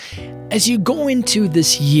As you go into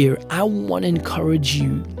this year, I want to encourage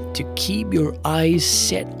you to keep your eyes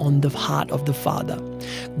set on the heart of the Father.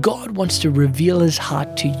 God wants to reveal His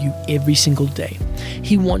heart to you every single day.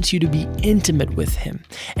 He wants you to be intimate with Him.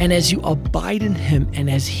 And as you abide in Him and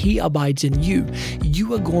as He abides in you,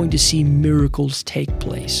 you are going to see miracles take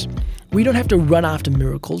place. We don't have to run after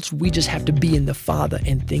miracles. We just have to be in the Father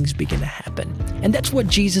and things begin to happen. And that's what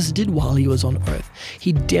Jesus did while He was on earth.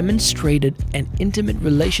 He demonstrated an intimate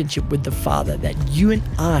relationship with the Father that you and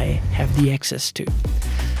I have the access to.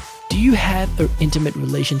 Do you have an intimate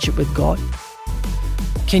relationship with God?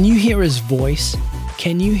 Can you hear His voice?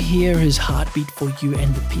 Can you hear His heartbeat for you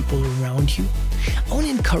and the people around you? I want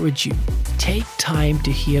to encourage you, take time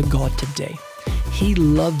to hear God today. He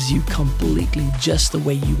loves you completely just the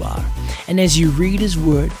way you are. And as you read His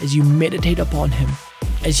Word, as you meditate upon Him,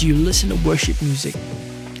 as you listen to worship music,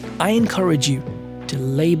 I encourage you to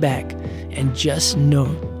lay back and just know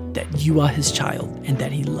that you are His child and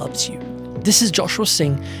that He loves you. This is Joshua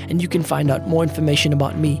Singh, and you can find out more information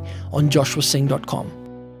about me on joshuasingh.com.